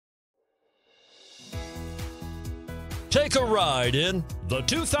Take a ride in the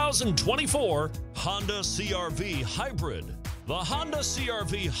 2024 Honda CR-V Hybrid. The Honda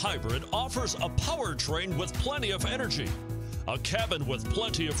CR-V Hybrid offers a powertrain with plenty of energy, a cabin with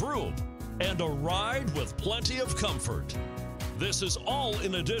plenty of room, and a ride with plenty of comfort. This is all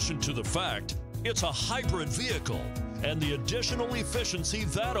in addition to the fact it's a hybrid vehicle and the additional efficiency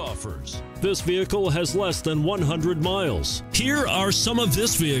that offers. This vehicle has less than 100 miles. Here are some of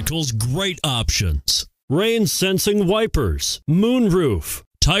this vehicle's great options: rain sensing wipers, moonroof,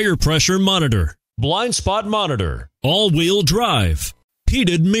 tire pressure monitor, blind spot monitor, all-wheel drive,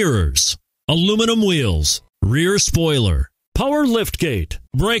 heated mirrors, aluminum wheels, rear spoiler, power liftgate,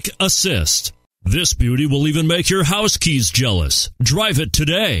 brake assist. This beauty will even make your house keys jealous. Drive it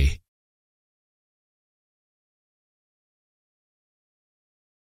today.